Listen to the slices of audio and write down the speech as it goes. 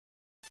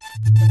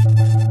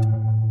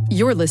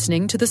You're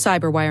listening to the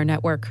Cyberwire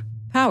Network,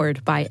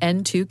 powered by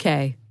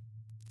N2K.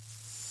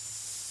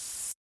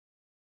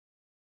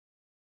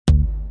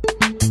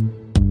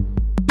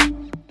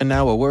 And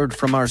now a word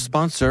from our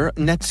sponsor,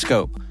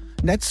 Netskope.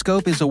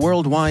 Netskope is a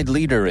worldwide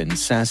leader in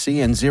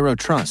SASE and Zero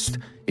Trust.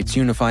 Its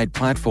unified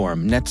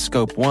platform,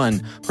 Netskope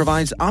One,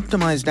 provides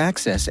optimized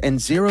access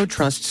and Zero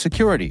Trust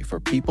security for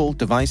people,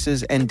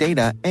 devices, and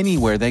data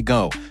anywhere they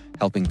go,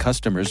 helping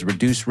customers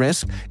reduce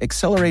risk,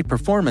 accelerate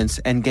performance,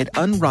 and get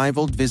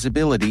unrivaled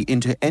visibility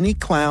into any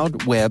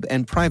cloud, web,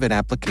 and private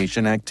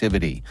application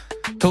activity.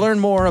 To learn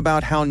more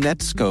about how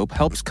Netskope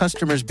helps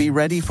customers be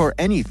ready for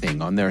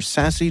anything on their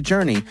SASE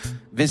journey,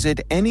 visit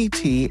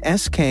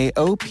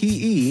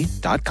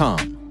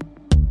netskope.com.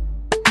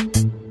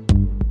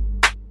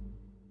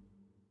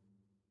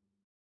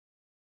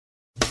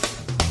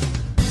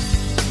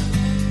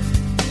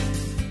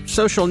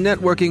 Social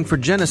networking for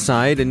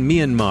genocide in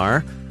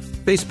Myanmar.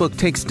 Facebook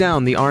takes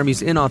down the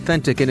army's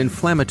inauthentic and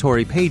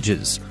inflammatory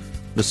pages.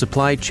 The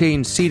supply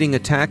chain seeding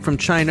attack from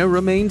China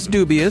remains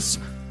dubious.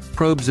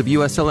 Probes of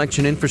U.S.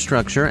 election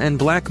infrastructure and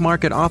black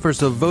market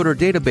offers of voter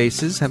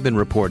databases have been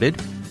reported.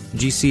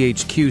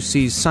 GCHQ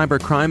sees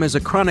cybercrime as a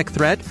chronic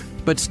threat,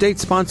 but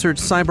state-sponsored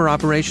cyber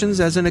operations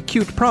as an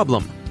acute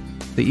problem.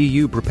 The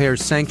EU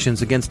prepares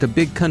sanctions against a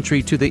big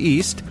country to the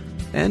east.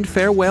 And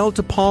farewell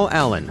to Paul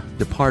Allen,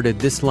 departed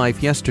this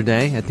life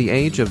yesterday at the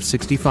age of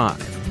 65.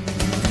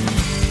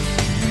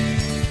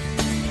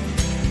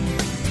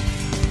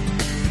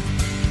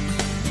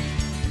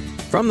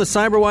 From the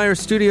Cyberwire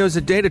studios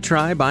at Data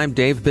Tribe, I'm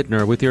Dave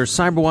Bittner with your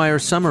Cyberwire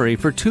summary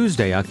for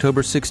Tuesday,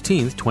 October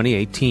 16th,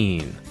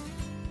 2018.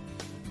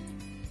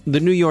 The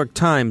New York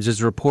Times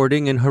is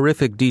reporting in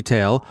horrific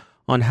detail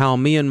on how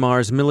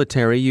Myanmar's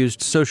military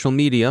used social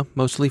media,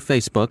 mostly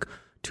Facebook,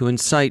 to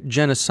incite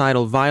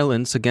genocidal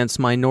violence against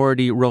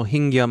minority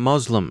Rohingya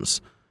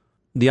Muslims.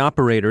 The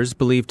operators,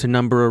 believed to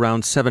number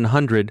around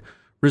 700,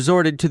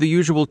 resorted to the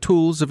usual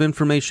tools of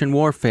information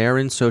warfare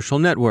in social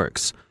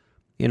networks,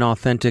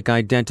 inauthentic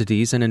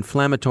identities and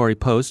inflammatory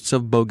posts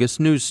of bogus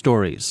news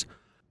stories.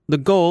 The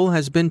goal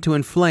has been to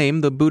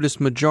inflame the Buddhist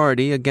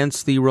majority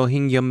against the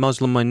Rohingya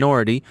Muslim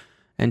minority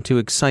and to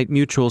excite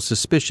mutual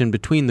suspicion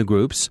between the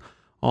groups,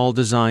 all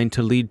designed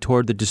to lead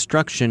toward the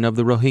destruction of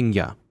the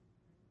Rohingya.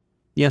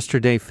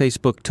 Yesterday,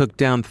 Facebook took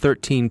down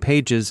 13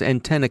 pages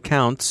and 10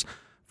 accounts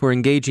for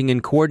engaging in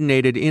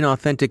coordinated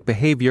inauthentic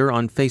behavior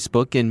on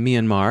Facebook in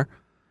Myanmar.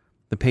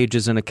 The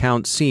pages and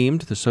accounts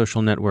seemed, the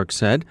social network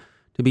said,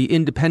 to be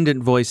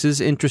independent voices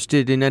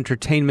interested in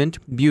entertainment,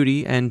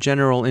 beauty, and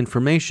general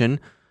information,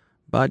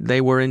 but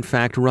they were in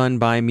fact run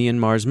by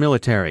Myanmar's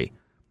military.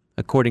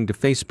 According to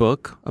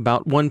Facebook,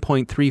 about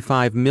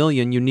 1.35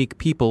 million unique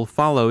people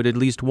followed at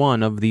least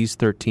one of these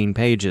 13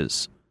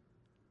 pages.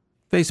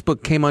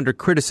 Facebook came under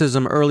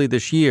criticism early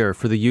this year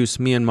for the use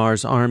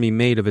Myanmar's army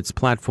made of its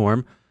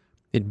platform.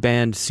 It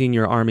banned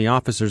senior army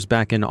officers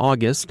back in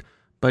August,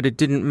 but it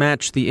didn't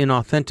match the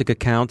inauthentic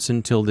accounts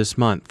until this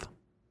month.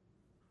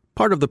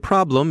 Part of the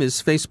problem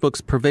is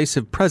Facebook's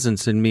pervasive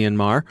presence in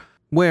Myanmar,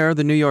 where,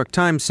 the New York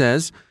Times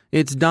says,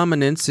 its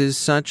dominance is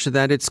such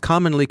that it's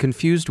commonly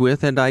confused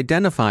with and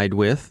identified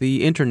with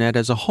the Internet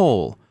as a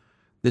whole.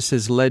 This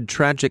has led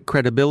tragic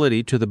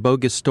credibility to the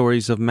bogus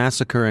stories of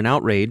massacre and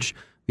outrage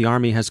the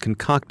army has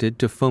concocted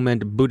to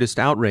foment Buddhist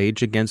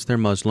outrage against their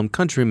Muslim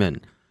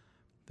countrymen.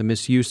 The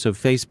misuse of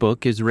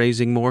Facebook is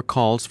raising more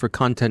calls for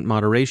content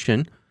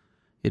moderation.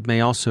 It may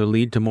also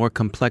lead to more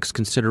complex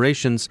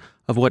considerations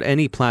of what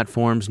any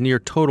platform's near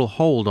total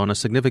hold on a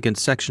significant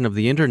section of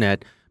the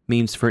Internet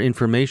means for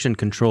information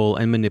control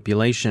and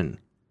manipulation.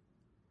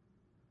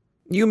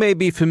 You may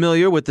be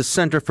familiar with the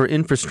Center for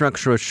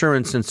Infrastructure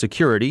Assurance and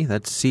Security,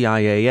 that's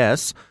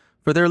CIAS,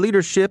 for their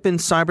leadership in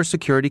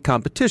cybersecurity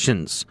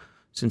competitions.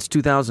 Since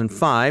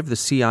 2005, the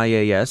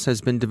CIAS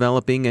has been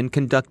developing and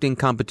conducting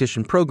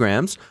competition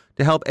programs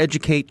to help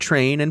educate,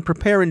 train, and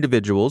prepare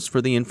individuals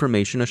for the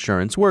information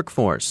assurance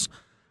workforce.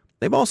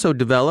 They've also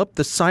developed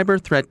the Cyber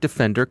Threat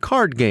Defender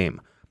card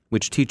game,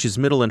 which teaches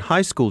middle and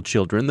high school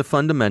children the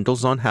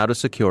fundamentals on how to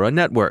secure a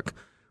network.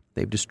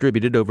 They've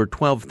distributed over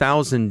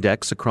 12,000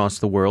 decks across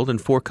the world in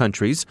 4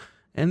 countries,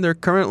 and they're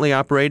currently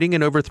operating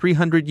in over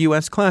 300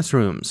 U.S.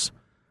 classrooms.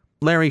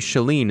 Larry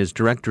Shaleen is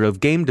Director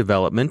of Game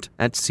Development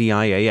at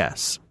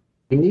CIAS.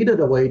 We needed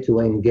a way to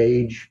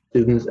engage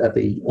students at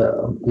the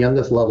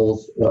youngest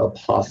levels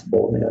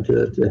possible,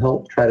 to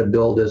help try to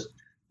build this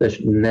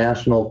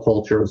national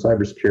culture of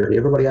cybersecurity.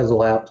 Everybody has a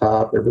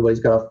laptop, everybody's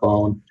got a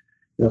phone,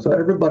 so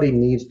everybody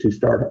needs to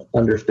start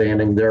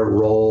understanding their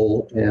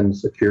role in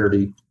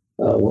security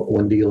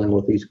when dealing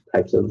with these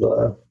types of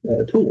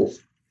tools.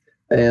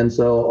 And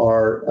so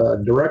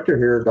our director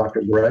here,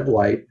 Dr. Greg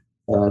White,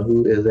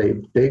 who is a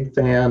big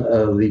fan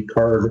of the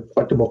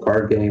collectible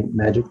card game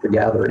Magic the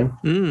Gathering,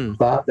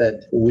 thought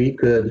that we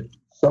could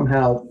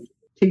somehow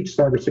teach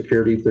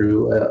cybersecurity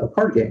through a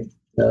card game.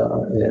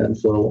 And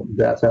so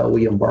that's how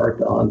we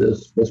embarked on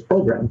this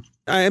program.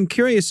 I am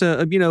curious,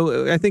 I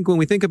think when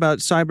we think about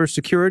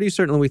cybersecurity,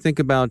 certainly we think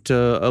about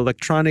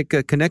electronic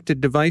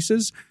connected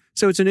devices.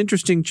 So it's an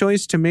interesting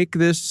choice to make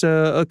this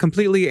a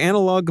completely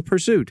analog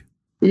pursuit.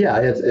 Yeah,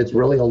 it's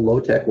really a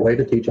low-tech way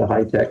to teach a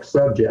high-tech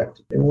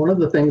subject. And one of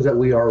the things that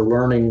we are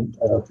learning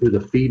through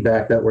the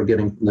feedback that we're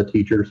getting from the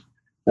teachers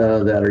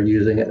that are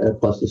using it,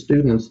 plus the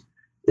students,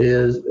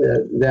 is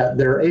that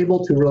they're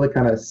able to really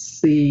kind of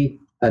see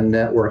a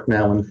network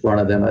now in front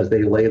of them as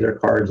they lay their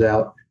cards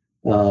out,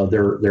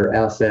 their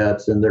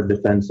assets and their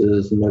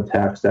defenses and the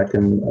attacks that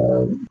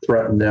can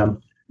threaten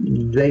them.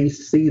 They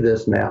see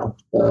this now,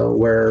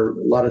 where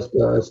a lot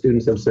of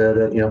students have said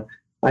that,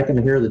 I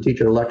can hear the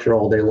teacher lecture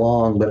all day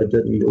long, but it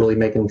didn't really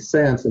make any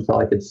sense until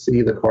I could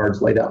see the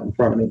cards laid out in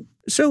front of me.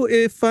 So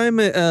if I'm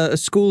a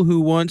school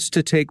who wants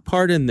to take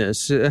part in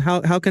this,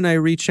 how can I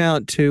reach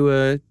out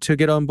to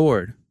get on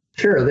board?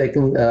 Sure, they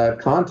can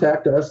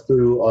contact us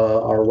through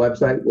our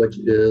website, which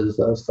is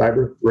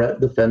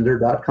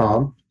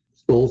cyberthreatdefender.com.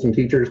 Schools and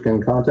teachers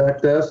can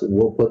contact us, and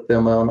we'll put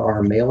them on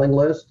our mailing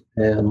list,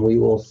 and we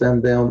will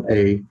send them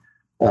a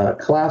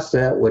class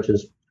set, which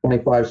is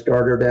 25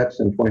 starter decks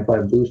and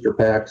 25 booster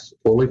packs,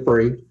 totally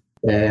free.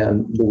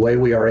 And the way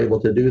we are able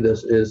to do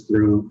this is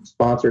through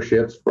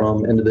sponsorships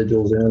from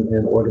individuals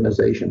and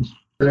organizations.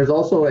 There's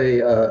also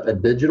a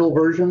digital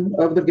version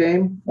of the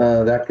game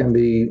that can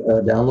be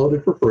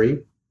downloaded for free.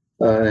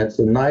 And it's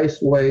a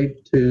nice way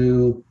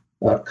to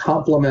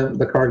complement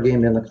the card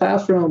game in the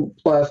classroom.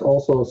 Plus,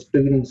 also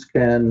students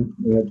can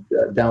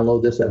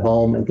download this at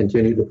home and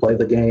continue to play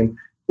the game,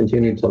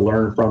 continue to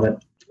learn from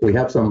it. We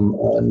have some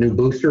new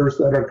boosters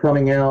that are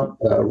coming out.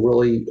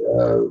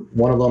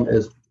 One of them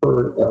is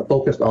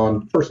focused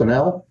on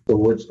personnel,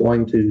 so it's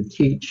going to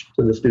teach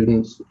to the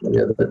students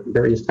the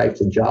various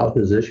types of job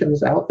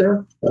positions out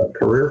there,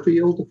 career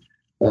field,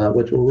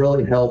 which will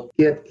really help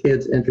get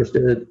kids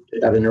interested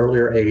at an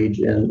earlier age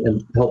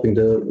in helping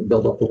to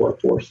build up the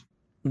workforce.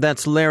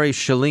 That's Larry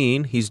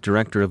Shaleen. He's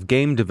Director of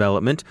Game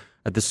Development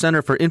at the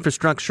Center for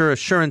Infrastructure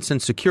Assurance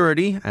and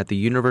Security at the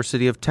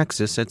University of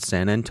Texas at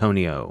San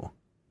Antonio.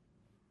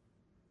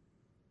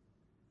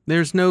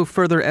 There's no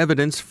further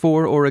evidence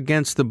for or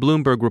against the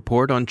Bloomberg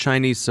report on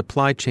Chinese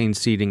supply chain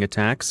seeding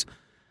attacks.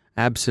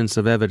 Absence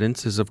of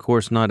evidence is, of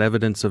course, not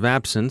evidence of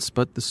absence,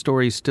 but the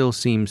story still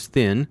seems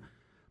thin.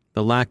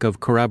 The lack of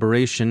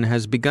corroboration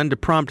has begun to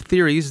prompt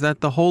theories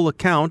that the whole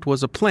account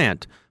was a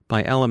plant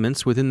by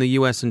elements within the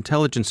U.S.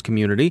 intelligence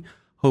community,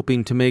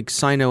 hoping to make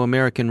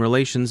Sino-American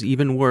relations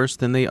even worse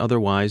than they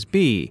otherwise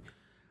be.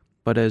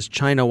 But as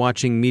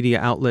China-watching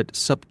media outlet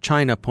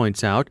SupChina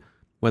points out,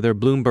 whether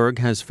Bloomberg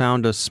has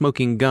found a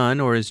smoking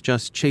gun or is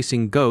just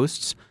chasing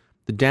ghosts,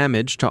 the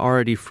damage to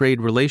already frayed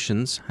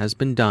relations has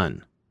been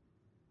done.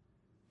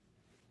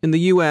 In the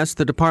U.S.,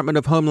 the Department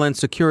of Homeland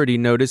Security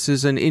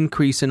notices an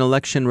increase in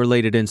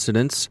election-related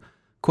incidents.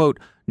 Quote,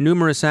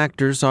 numerous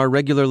actors are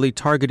regularly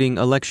targeting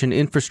election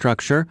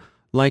infrastructure,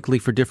 likely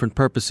for different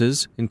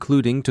purposes,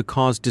 including to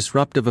cause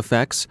disruptive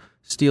effects,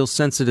 steal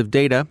sensitive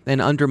data,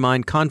 and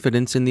undermine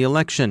confidence in the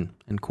election,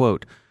 end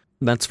quote.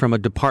 That's from a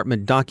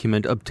department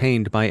document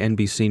obtained by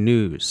NBC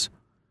News.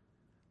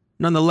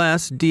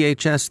 Nonetheless,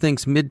 DHS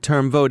thinks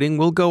midterm voting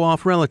will go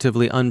off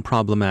relatively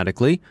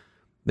unproblematically.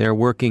 They're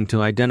working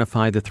to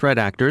identify the threat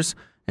actors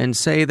and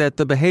say that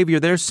the behavior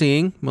they're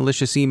seeing,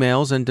 malicious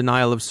emails and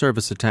denial of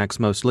service attacks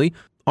mostly,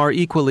 are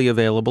equally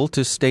available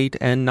to state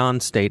and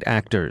non-state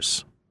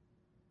actors.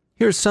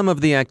 Here's some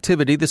of the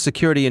activity the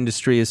security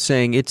industry is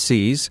saying it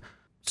sees.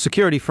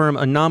 Security firm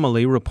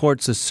Anomaly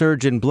reports a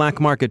surge in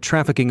black market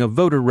trafficking of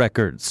voter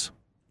records.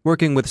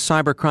 Working with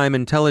cybercrime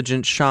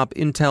intelligence shop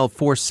Intel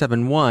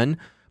 471,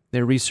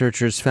 their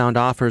researchers found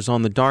offers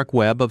on the dark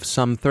web of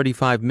some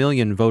 35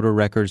 million voter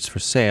records for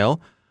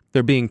sale.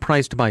 They're being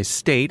priced by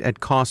state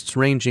at costs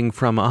ranging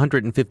from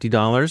 $150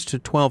 to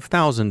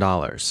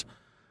 $12,000.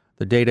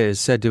 The data is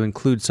said to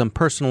include some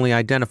personally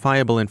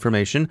identifiable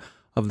information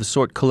of the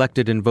sort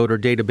collected in voter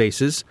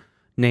databases: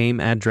 name,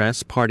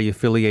 address, party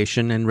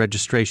affiliation, and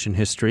registration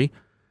history.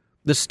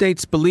 The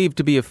states believed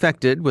to be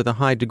affected with a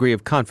high degree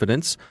of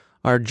confidence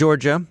are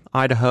Georgia,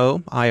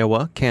 Idaho,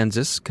 Iowa,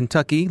 Kansas,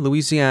 Kentucky,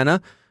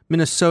 Louisiana,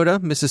 Minnesota,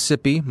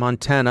 Mississippi,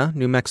 Montana,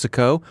 New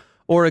Mexico,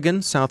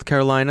 Oregon, South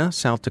Carolina,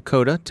 South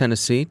Dakota,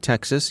 Tennessee,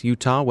 Texas,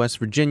 Utah, West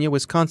Virginia,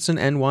 Wisconsin,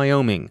 and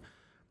Wyoming.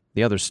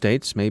 The other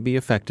states may be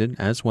affected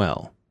as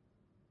well.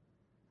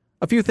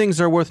 A few things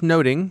are worth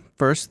noting.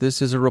 First,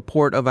 this is a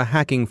report of a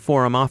hacking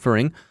forum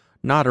offering,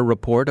 not a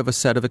report of a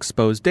set of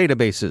exposed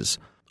databases,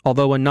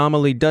 although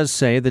Anomaly does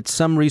say that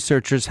some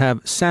researchers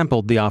have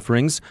sampled the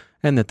offerings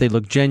and that they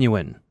look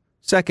genuine.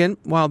 Second,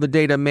 while the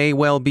data may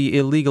well be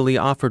illegally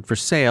offered for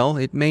sale,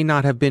 it may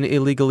not have been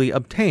illegally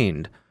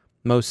obtained.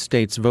 Most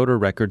states' voter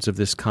records of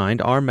this kind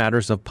are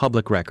matters of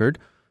public record,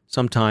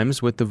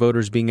 sometimes with the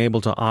voters being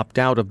able to opt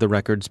out of the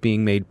records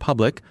being made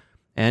public,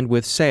 and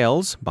with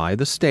sales, by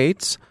the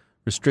states,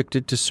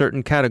 restricted to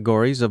certain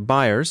categories of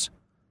buyers.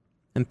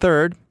 And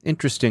third,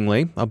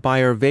 interestingly, a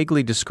buyer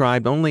vaguely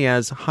described only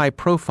as high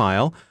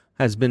profile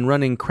has been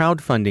running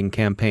crowdfunding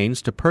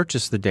campaigns to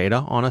purchase the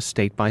data on a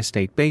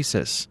state-by-state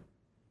basis.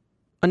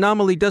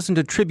 Anomaly doesn't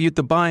attribute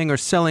the buying or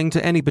selling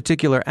to any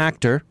particular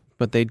actor.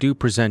 but they do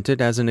present it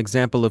as an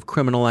example of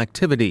criminal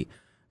activity,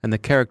 and the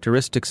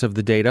characteristics of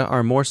the data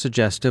are more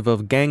suggestive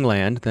of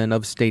gangland than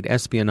of state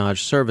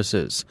espionage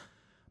services.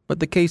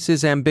 But the case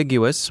is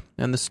ambiguous,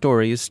 and the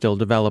story is still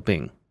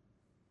developing.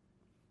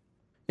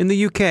 In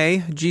the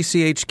UK,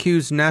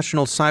 GCHQ's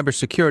National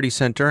Cybersecurity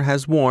Centre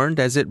has warned,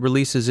 as it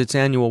releases its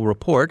annual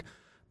report,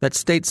 that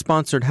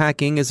state-sponsored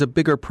hacking is a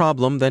bigger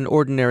problem than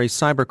ordinary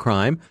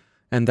cybercrime,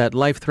 and that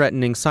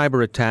life-threatening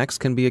cyber attacks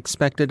can be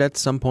expected at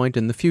some point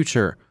in the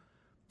future.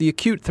 The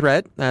acute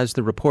threat, as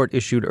the report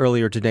issued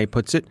earlier today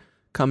puts it,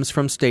 comes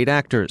from state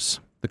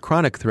actors. The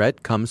chronic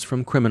threat comes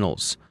from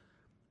criminals.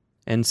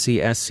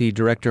 NCSC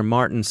Director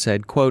Martin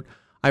said, quote,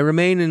 "I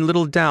remain in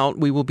little doubt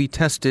we will be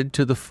tested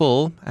to the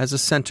full as a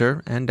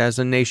center and as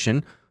a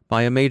nation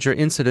by a major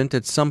incident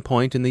at some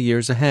point in the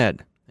years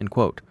ahead." End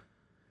quote.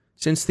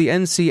 Since the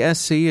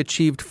NCSC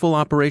achieved full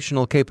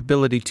operational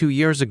capability 2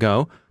 years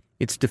ago,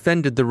 it's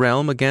defended the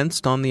realm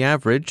against, on the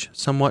average,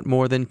 somewhat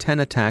more than 10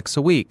 attacks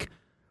a week.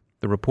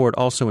 The report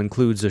also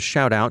includes a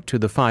shout-out to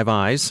the Five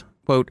Eyes.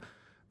 Quote,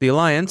 "The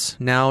alliance,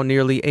 now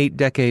nearly 8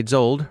 decades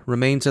old,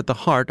 remains at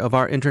the heart of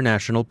our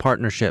international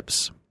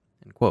partnerships."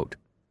 End quote.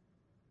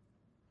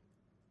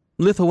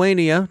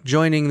 Lithuania,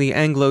 joining the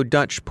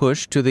Anglo-Dutch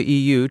push to the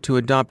EU to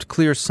adopt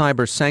clear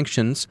cyber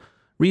sanctions,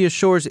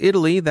 reassures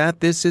Italy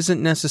that this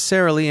isn't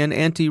necessarily an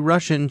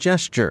anti-Russian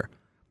gesture.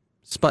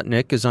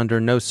 Sputnik is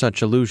under no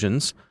such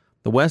illusions.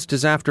 The West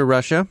is after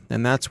Russia,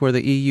 and that's where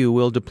the EU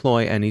will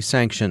deploy any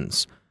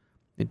sanctions.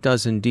 It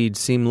does indeed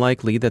seem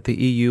likely that the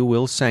EU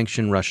will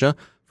sanction Russia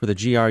for the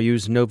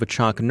GRU's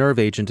Novichok nerve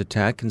agent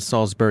attack in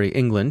Salisbury,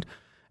 England,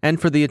 and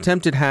for the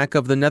attempted hack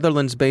of the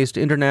Netherlands-based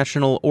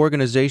International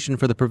Organization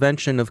for the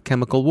Prevention of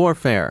Chemical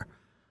Warfare.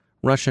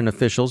 Russian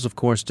officials, of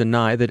course,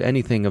 deny that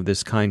anything of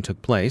this kind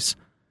took place.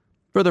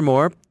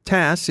 Furthermore,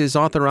 TASS is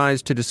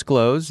authorized to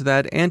disclose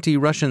that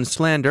anti-Russian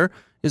slander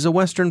is a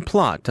Western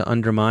plot to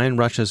undermine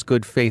Russia's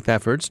good faith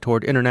efforts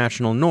toward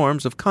international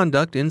norms of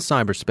conduct in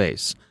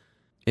cyberspace.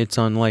 It's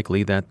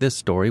unlikely that this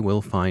story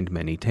will find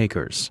many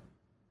takers.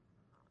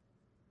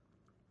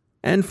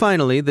 And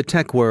finally, the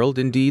tech world,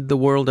 indeed the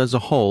world as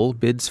a whole,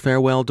 bids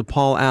farewell to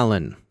Paul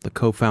Allen, the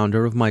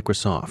co-founder of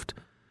Microsoft.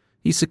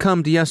 He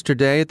succumbed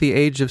yesterday at the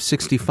age of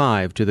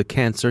 65 to the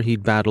cancer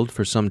he'd battled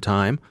for some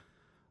time.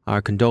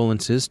 Our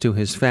condolences to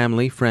his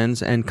family,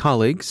 friends, and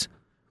colleagues.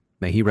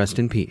 May he rest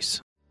in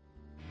peace.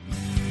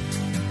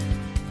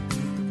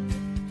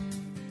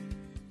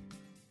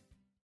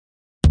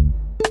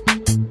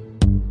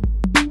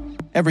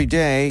 Every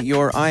day,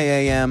 your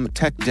IAM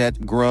tech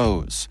debt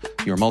grows.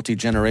 Your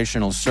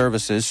multi-generational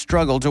services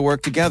struggle to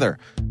work together.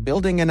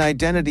 Building an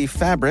identity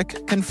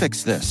fabric can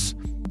fix this.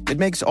 It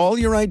makes all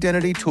your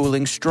identity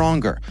tooling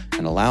stronger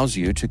and allows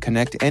you to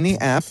connect any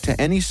app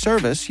to any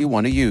service you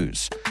want to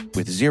use,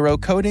 with zero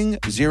coding,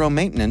 zero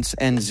maintenance,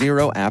 and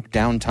zero app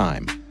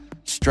downtime.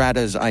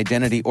 Strata's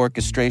identity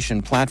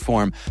orchestration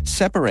platform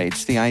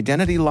separates the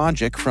identity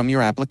logic from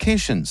your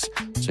applications,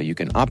 so you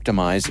can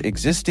optimize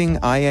existing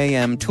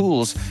IAM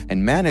tools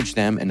and manage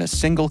them in a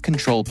single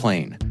control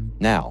plane.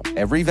 Now,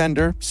 every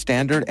vendor,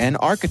 standard, and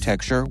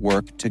architecture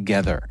work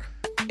together.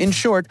 In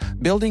short,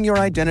 building your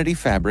identity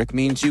fabric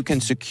means you can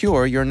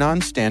secure your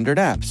non-standard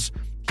apps,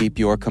 keep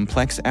your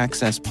complex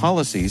access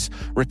policies,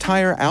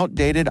 retire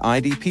outdated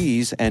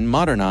IDPs, and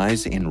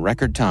modernize in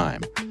record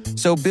time.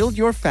 So build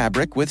your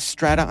fabric with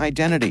Strata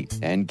Identity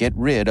and get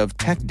rid of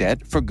tech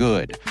debt for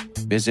good.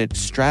 Visit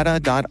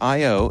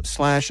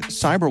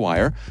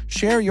strata.io/cyberwire,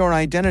 share your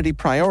identity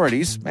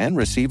priorities, and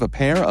receive a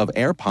pair of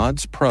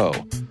AirPods Pro.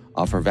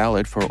 Offer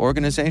valid for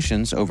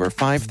organizations over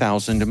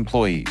 5,000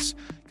 employees.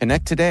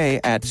 Connect today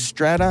at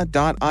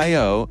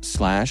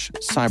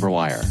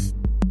strata.io/cyberwire.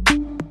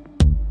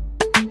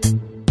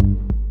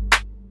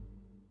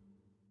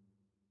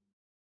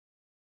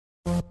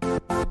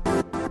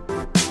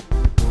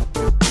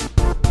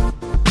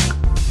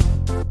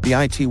 The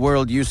IT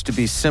world used to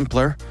be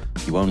simpler.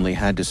 You only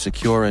had to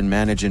secure and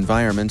manage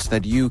environments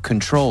that you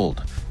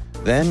controlled.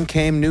 Then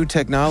came new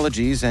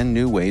technologies and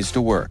new ways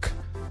to work.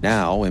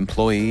 Now,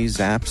 employees,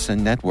 apps,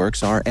 and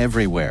networks are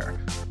everywhere.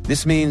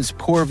 This means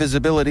poor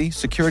visibility,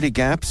 security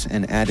gaps,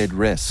 and added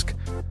risk.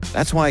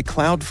 That's why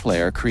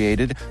Cloudflare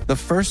created the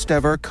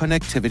first-ever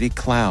connectivity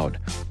cloud.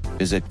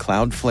 Visit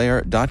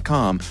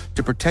cloudflare.com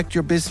to protect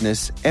your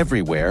business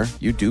everywhere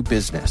you do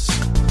business.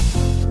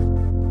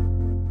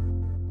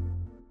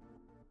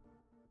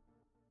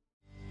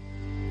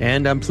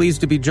 And I'm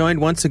pleased to be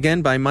joined once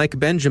again by Mike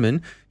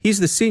Benjamin. He's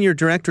the Senior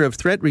Director of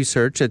Threat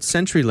Research at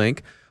CenturyLink.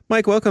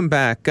 Mike, welcome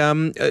back.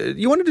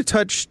 You wanted to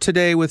touch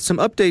today with some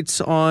updates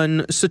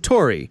on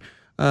Satori.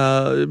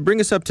 Bring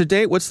us up to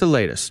date. What's the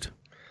latest?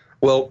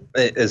 Well,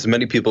 as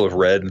many people have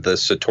read, the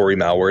Satori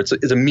malware, it's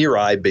a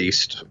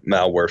Mirai-based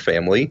malware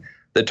family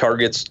that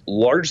targets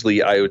largely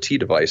IoT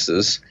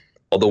devices,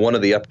 although one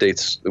of the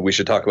updates that we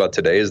should talk about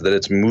today is that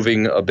it's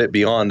moving a bit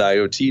beyond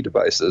IoT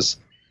devices.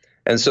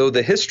 And so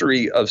the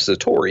history of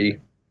Satori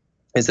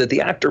is that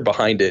the actor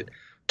behind it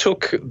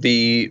took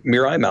the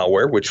Mirai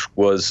malware, which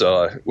was,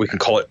 we can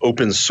call it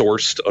open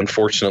sourced,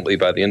 unfortunately,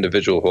 by the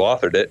individual who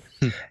authored it.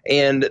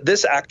 And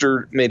this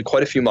actor made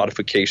quite a few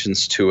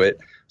modifications to it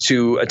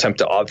to attempt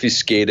to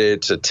obfuscate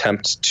it, to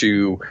attempt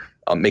to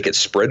make it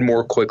spread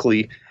more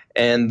quickly.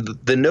 And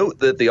the note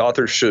that the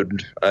author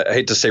should, I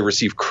hate to say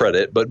receive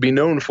credit, but be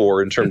known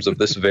for in terms of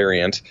this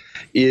variant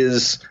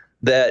is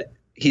that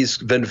he's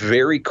been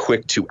very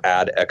quick to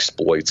add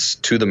exploits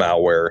to the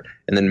malware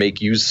and then make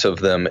use of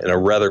them in a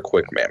rather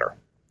quick manner.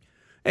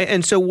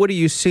 And so what are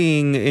you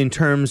seeing in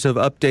terms of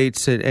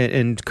updates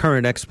and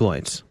current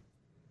exploits?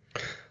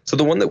 So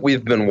the one that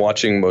we've been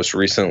watching most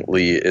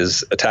recently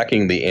is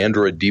attacking the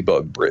Android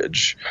debug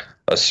bridge,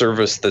 a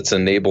service that's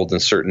enabled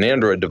in certain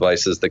Android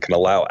devices that can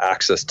allow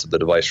access to the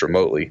device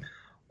remotely.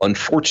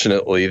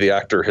 Unfortunately, the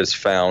actor has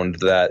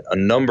found that a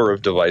number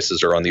of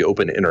devices are on the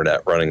open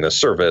internet running this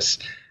service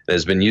and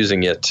has been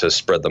using it to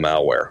spread the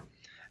malware.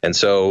 And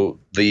so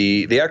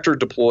the actor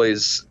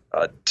deploys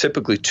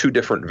typically two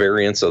different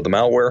variants of the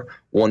malware,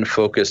 one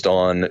focused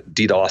on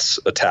DDoS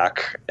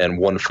attack and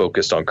one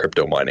focused on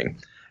crypto mining.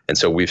 And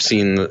so we've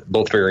seen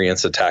both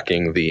variants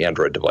attacking the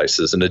Android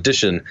devices, in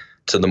addition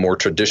to the more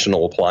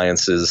traditional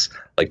appliances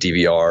like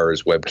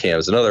DVRs,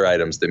 webcams, and other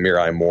items that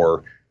Mirai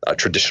more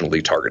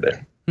traditionally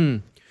targeted.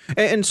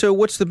 And so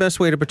what's the best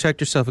way to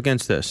protect yourself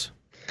against this?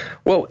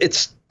 Well,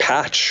 it's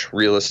patch,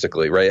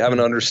 realistically, right? Have an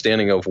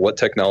understanding of what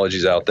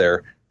technology's out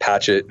there,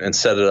 patch it, and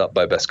set it up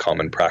by best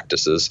common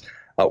practices.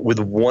 With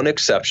one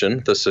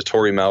exception, the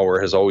Satori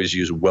malware has always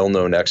used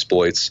well-known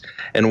exploits.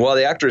 And while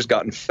the actor has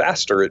gotten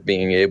faster at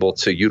being able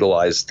to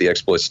utilize the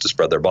exploits to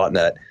spread their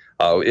botnet,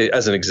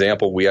 as an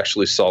example, we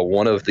actually saw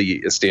one of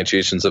the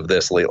instantiations of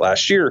this late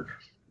last year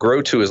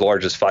grow to as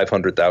large as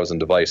 500,000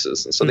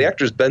 devices. And so the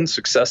actor's been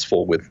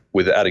successful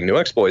with adding new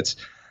exploits,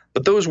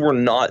 but those were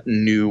not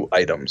new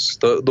items.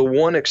 The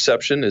one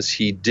exception is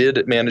he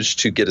did manage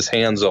to get his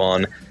hands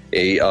on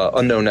a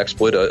unknown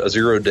exploit, a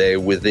 0-day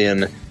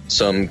within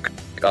some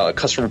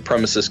customer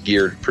premises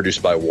gear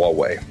produced by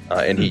Huawei.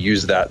 And he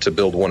used that to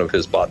build one of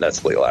his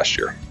botnets late last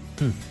year.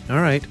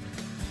 All right.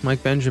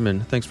 Mike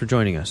Benjamin, thanks for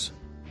joining us.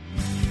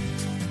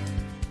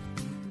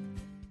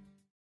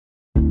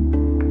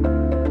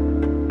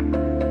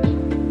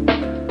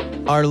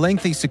 Are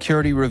lengthy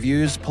security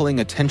reviews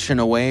pulling attention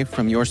away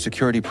from your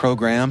security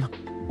program?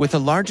 With the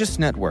largest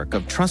network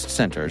of trust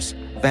centers,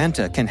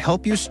 Vanta can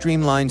help you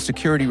streamline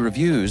security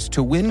reviews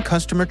to win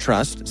customer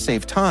trust,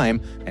 save time,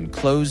 and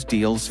close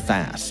deals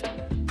fast.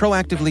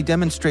 Proactively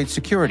demonstrate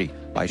security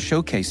by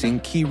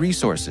showcasing key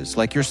resources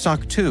like your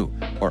SOC 2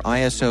 or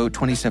ISO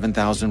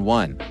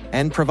 27001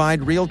 and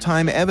provide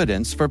real-time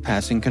evidence for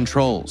passing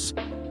controls.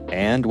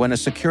 And when a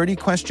security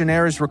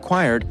questionnaire is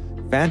required,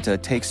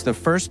 Vanta takes the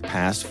first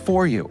pass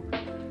for you.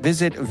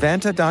 Visit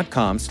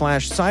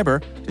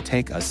vanta.com/cyber to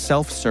take a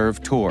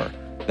self-serve tour.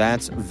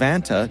 That's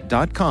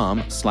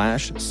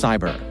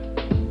vanta.com/cyber.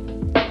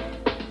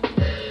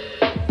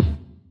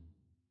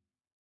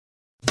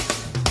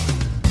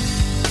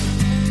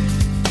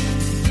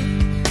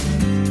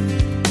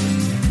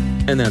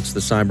 And that's the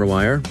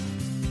Cyberwire.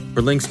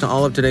 For links to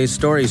all of today's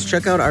stories,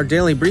 check out our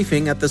daily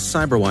briefing at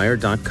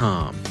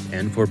thecyberwire.com.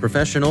 And for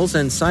professionals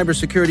and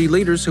cybersecurity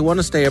leaders who want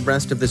to stay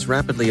abreast of this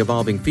rapidly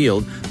evolving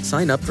field,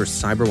 sign up for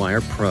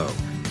Cyberwire Pro.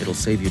 It'll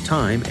save you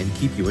time and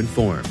keep you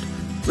informed.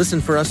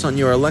 Listen for us on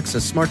your Alexa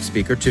smart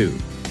speaker, too.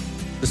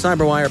 The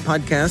Cyberwire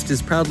podcast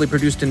is proudly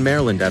produced in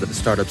Maryland out of the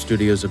startup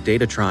studios of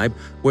Data Tribe,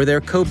 where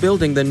they're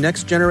co-building the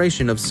next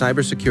generation of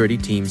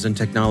cybersecurity teams and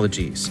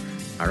technologies.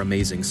 Our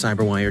amazing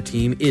Cyberwire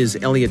team is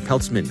Elliot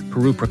Peltzman,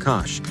 Puru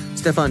Prakash,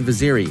 Stefan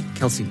Vaziri,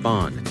 Kelsey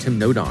Bond, Tim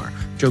Nodar,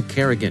 Joe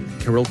Kerrigan,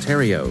 Carol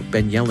Terrio,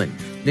 Ben Yellen,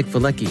 Nick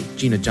Valecki,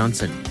 Gina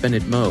Johnson,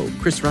 Bennett Moe,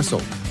 Chris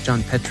Russell,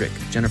 John Petrick,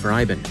 Jennifer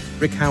Iben,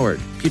 Rick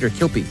Howard, Peter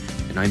Kilpie,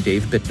 and I'm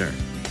Dave Bittner.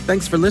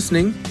 Thanks for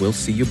listening. We'll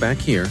see you back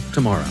here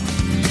tomorrow.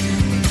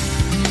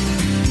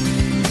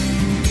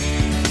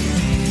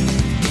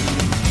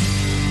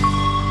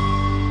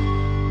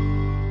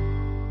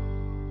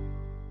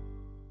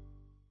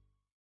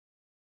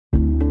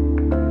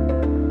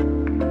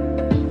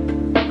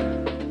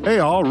 Hey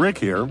all, Rick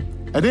here.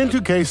 At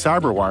N2K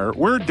Cyberwire,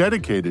 we're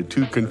dedicated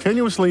to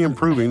continuously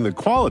improving the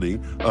quality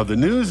of the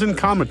news and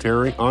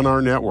commentary on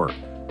our network.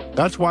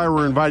 That's why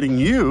we're inviting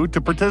you to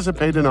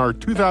participate in our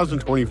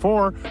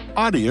 2024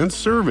 audience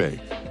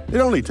survey. It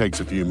only takes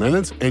a few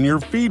minutes, and your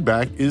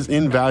feedback is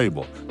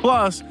invaluable.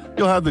 Plus,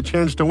 you'll have the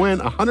chance to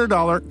win a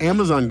 $100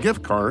 Amazon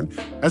gift card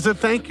as a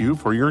thank you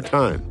for your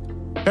time.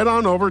 Head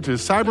on over to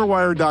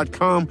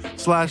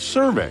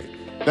cyberwire.com/survey.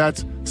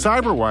 That's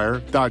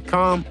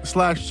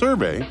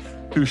cyberwire.com/survey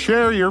to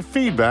share your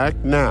feedback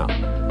now.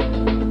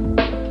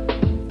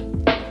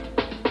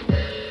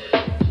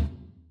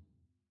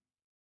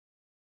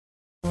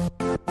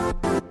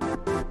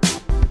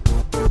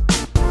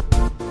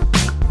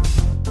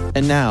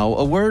 And now,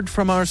 a word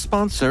from our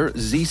sponsor,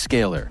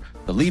 Zscaler,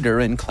 the leader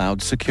in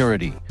cloud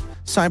security.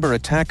 Cyber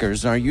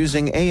attackers are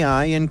using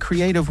AI in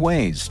creative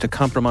ways to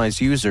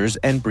compromise users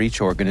and breach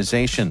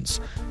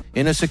organizations.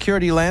 In a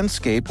security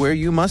landscape where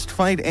you must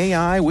fight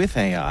AI with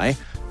AI,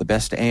 The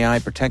best AI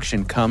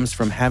protection comes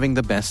from having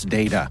the best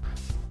data.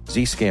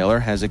 Zscaler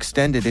has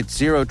extended its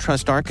Zero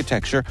Trust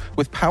architecture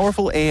with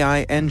powerful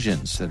AI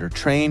engines that are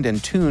trained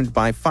and tuned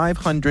by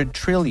 500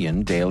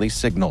 trillion daily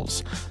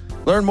signals.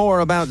 Learn more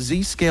about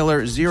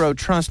Zscaler Zero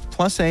Trust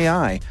Plus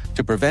AI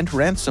to prevent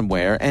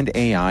ransomware and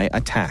AI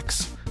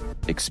attacks.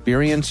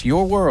 Experience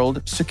your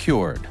world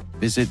secured.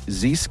 Visit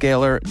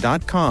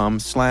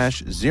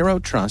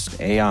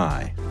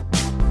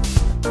zscaler.com/zerotrustai.